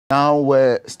Now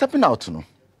we're stepping out, you know.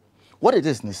 What it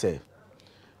is, ni say,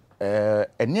 a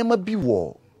never be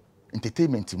war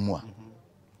entertainment more.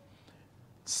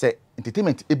 Say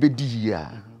entertainment ebedi ya.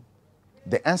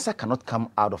 The answer cannot come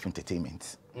out of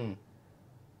entertainment.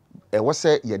 What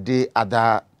say your day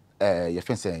other your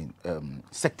friends saying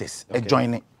sectors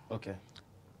joining. Okay.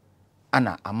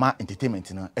 Ana ama entertainment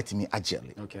na etimi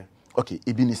agile. Okay. Okay,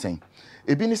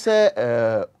 ebini say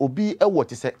obi ewo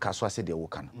te say kaswa say de wo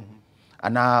kan.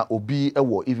 Ana obi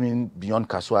ewo even beyond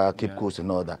kaswa Cape Coast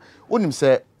and all that. Onim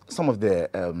say some of the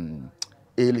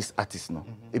A-list artists no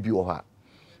ebi wo ha.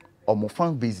 Omo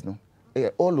fan base no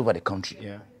all over the country.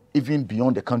 Yeah. Even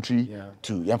beyond the country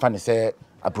to yamfa say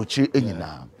approach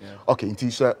enyina. Okay,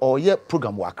 nti so or ye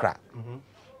program wo Accra.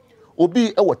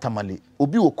 Obi ewo Tamale,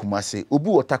 obi wo Kumase, obi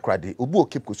wo Takrade, obi wo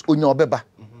Cape Coast, onya obeba.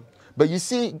 But you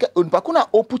see, Pakuna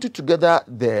all put it together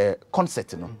the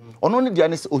concert, you know. On only the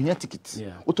honest ohia ticket,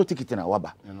 auto ticket na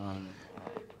waba.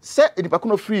 Say in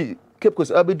Pakuna free Cape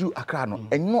Coast, Abedu Accra no,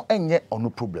 and no enye or no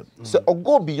problem. So or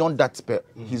go beyond that spell,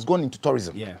 he's gone into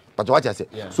tourism. Yeah. But what I say.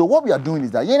 So what we are doing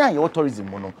is that your tourism,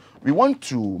 mono, we want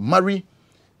to marry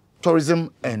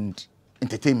tourism and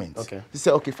entertainment. Okay. They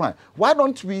say, okay, fine. Why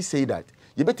don't we say that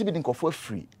you better be for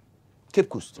free Cape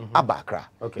Coast, Aba Accra.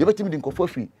 You better be for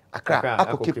free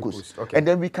Accra, Cape Coast. Okay. And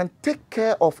then we can take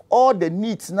care of all the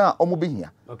needs now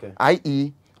here. Okay.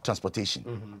 I.e.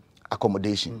 transportation,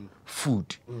 accommodation,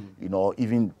 food, you know,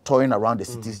 even touring around the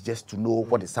cities just to know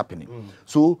what is happening.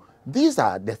 So these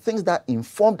are the things that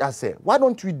informed us. Why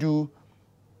don't we do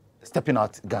Stepping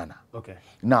Out Ghana? Okay.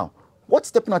 Now, what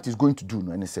Stepping Out is going to do,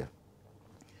 no, and say,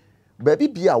 baby,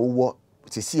 be our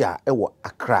to see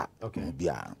Accra. Okay.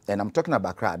 And I'm talking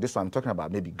about Accra. This one I'm talking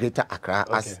about maybe Greater Accra,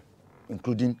 as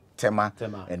including Tema,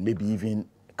 and maybe even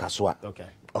Kaswa. Okay.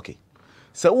 Okay.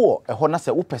 So a hona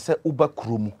se upese uba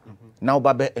krumu. Now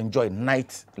babe enjoy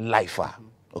night life.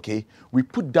 Okay. We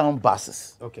put down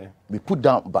buses. Okay. We put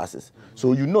down buses.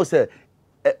 So you know, say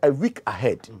a week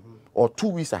ahead. Or 2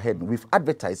 weeks ahead, we've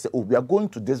advertised, say, oh, we are going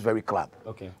to this very club.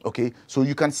 Okay. Okay. So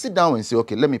you can sit down and say,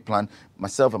 okay, let me plan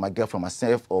myself and my girlfriend,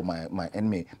 myself or my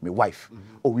wife.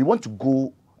 Oh, we want to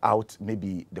go out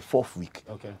maybe the 4th week.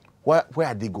 Okay. Where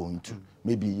are they going to?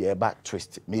 Maybe Yeba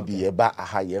Twist, maybe Yeba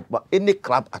Aha, but any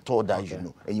club at all that you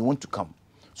know, and you want to come.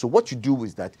 So what you do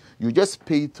is that you just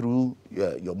pay through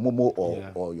your Momo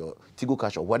or your Tigo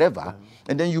Cash or whatever,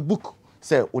 and then you book,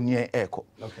 say, Onye Eko.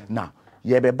 Okay. Now,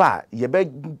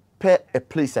 Yebe prepare a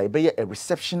place, I be a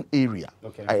reception area.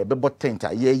 Okay. I be tent,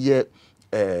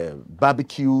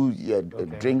 barbecue,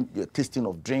 drink, tasting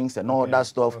of drinks and all that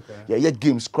stuff. Okay.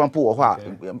 Games, crumple or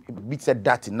what? Beats at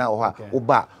that now or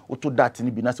oba, auto that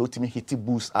in the so ultimate hitty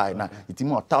boost. I now it's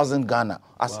more 1,000 Ghana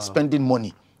as spending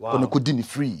money. Wow. Could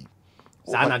free.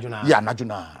 Yeah,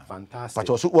 Najuna. Fantastic. But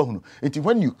also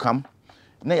when you come,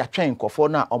 now you're trying for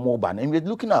now or mobile, and we're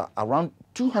looking at around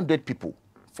 200 people.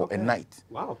 For a night.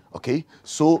 Wow. Okay.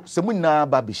 So semuna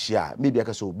babishia maybe I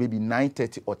can so maybe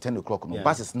 9:30 or 10 o'clock. No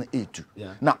buses na 8.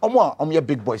 Now your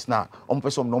big boys now.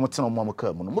 Person no ten on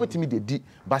come. No betimi dey di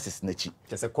buses na chi.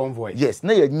 Just a convoy. Yes.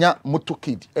 Na nya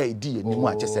motorcade di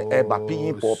animo just say eba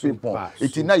pin pop.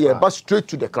 It na ye bus straight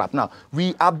to the club. Now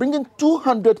we are bringing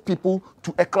 200 people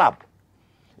to a club.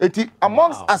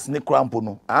 Amongst us ne krampo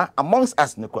no. Amongst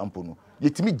us ne krampo no.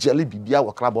 Yetimi jelly bibia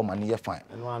wa club o mani ye fine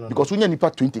because when you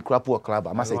nipa 20 club or club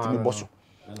I must say yetimi bosso.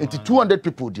 It's 200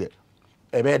 people there.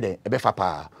 Ebe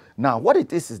fapa. Now what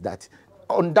it is that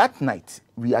on that night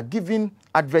we are giving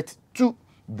advert to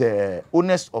the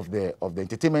owners of the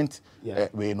entertainment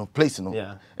place, you know.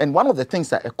 Yeah. And one of the things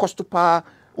that a cost to power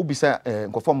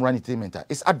ubisa conform run entertainment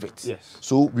is adverts. Yes.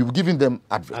 So we were giving them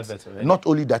adverts. Not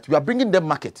only that, we are bringing them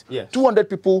market. Yes. 200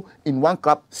 people in one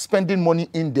club spending money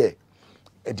in there.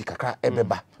 Edikaka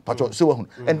ebeba pato so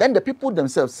and then the people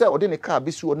themselves say odin car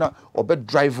bisu na obe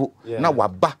drive na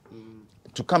waba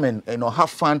to come and have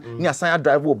fun ni assign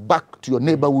drive back to your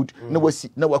neighborhood na wasi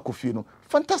na wakofi no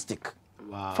fantastic.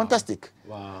 Wow. Fantastic.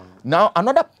 Wow. Now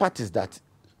another part is that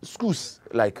schools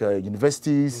like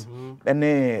universities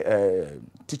any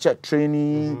teacher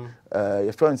training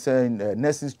your friends saying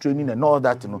nurses training and all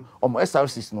that, you know,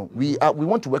 SRCs, no, we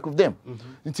want to work with them.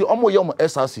 Until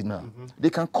SRC now, they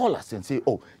can call us and say,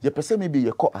 oh, your person maybe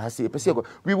your call. I say,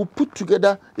 we will put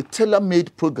together a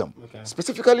tailor-made program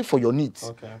specifically for your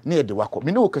needs near the work.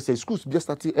 We know because schools just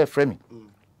started framing.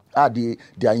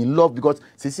 they are in love because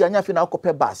sisi anya fi na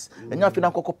kope bus, anya fi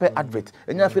na kope advert,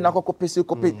 anya fi na kope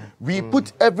kope. We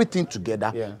put everything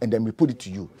together and then we put it to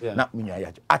you. Now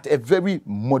at a very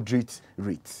moderate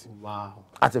rate. Wow.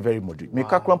 At a very moderate. Me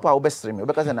kakrampa obestream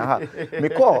because na me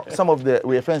call some of the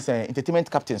we friends entertainment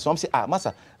captains. Some say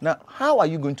massa, now how are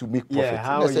you going to make profit? Yeah,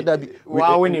 how said that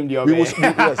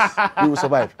we will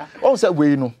survive. Also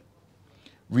we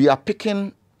we are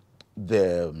picking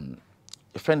the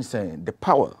friends saying the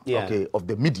power of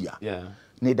the media.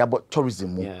 Need about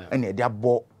tourism and need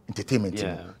about entertainment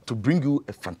to bring you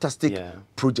a fantastic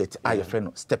project. I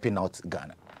friend stepping out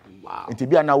Ghana. Wow. It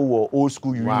be na old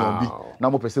school union be na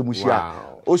mo pese mushia.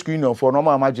 Old school union for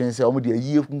normal emergency omo dey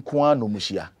yie nko no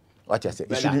mushia. What you say?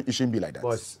 It shouldn't be like that.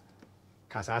 Boss,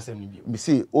 kasa asem ni bi. Me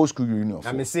say old school union.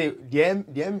 Na me say dem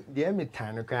me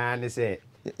tan kan say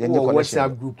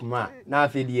WhatsApp group ma na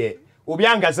afi de obi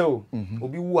angasa o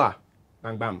obi wu a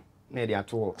bangbam na de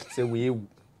ato say we ewu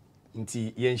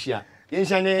nti yenhia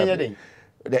ne yeden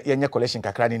the collection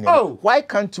kakra ni why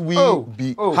can't we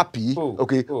be happy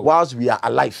whilst we are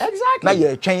alive? Exactly. Now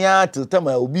you're trying to tell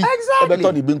me obi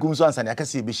better the binkum so answer I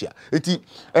see bishia.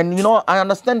 And you know I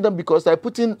understand them because I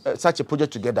put in such a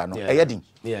project together no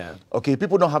okay,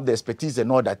 people don't have the expertise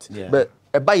and all that but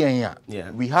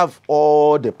we have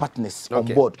all the partners on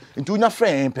board into una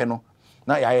friend peno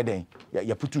now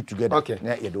you put it together okay.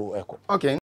 Okay.